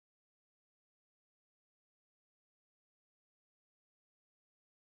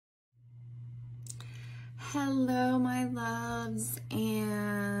Hello, my loves,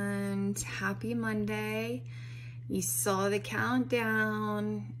 and happy Monday. You saw the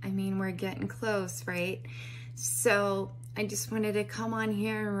countdown. I mean, we're getting close, right? So I just wanted to come on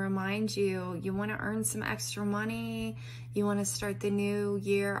here and remind you, you want to earn some extra money. You want to start the new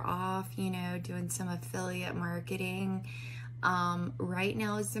year off, doing some affiliate marketing. Right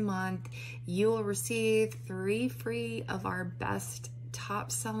now is the month. You will receive 3 free of our best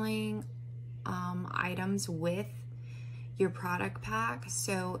top selling items with your product pack.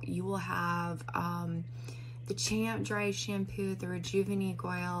 So you will have the Champ Dry Shampoo, the Rejuvenate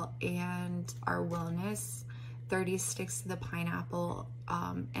Oil, and our Wellness 30 sticks of the pineapple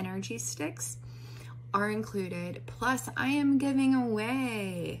energy sticks are included. Plus I am giving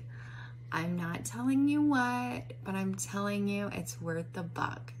away, I'm not telling you what, but I'm telling you it's worth the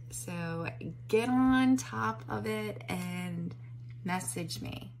buck. So get on top of it and message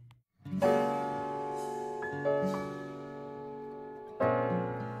me.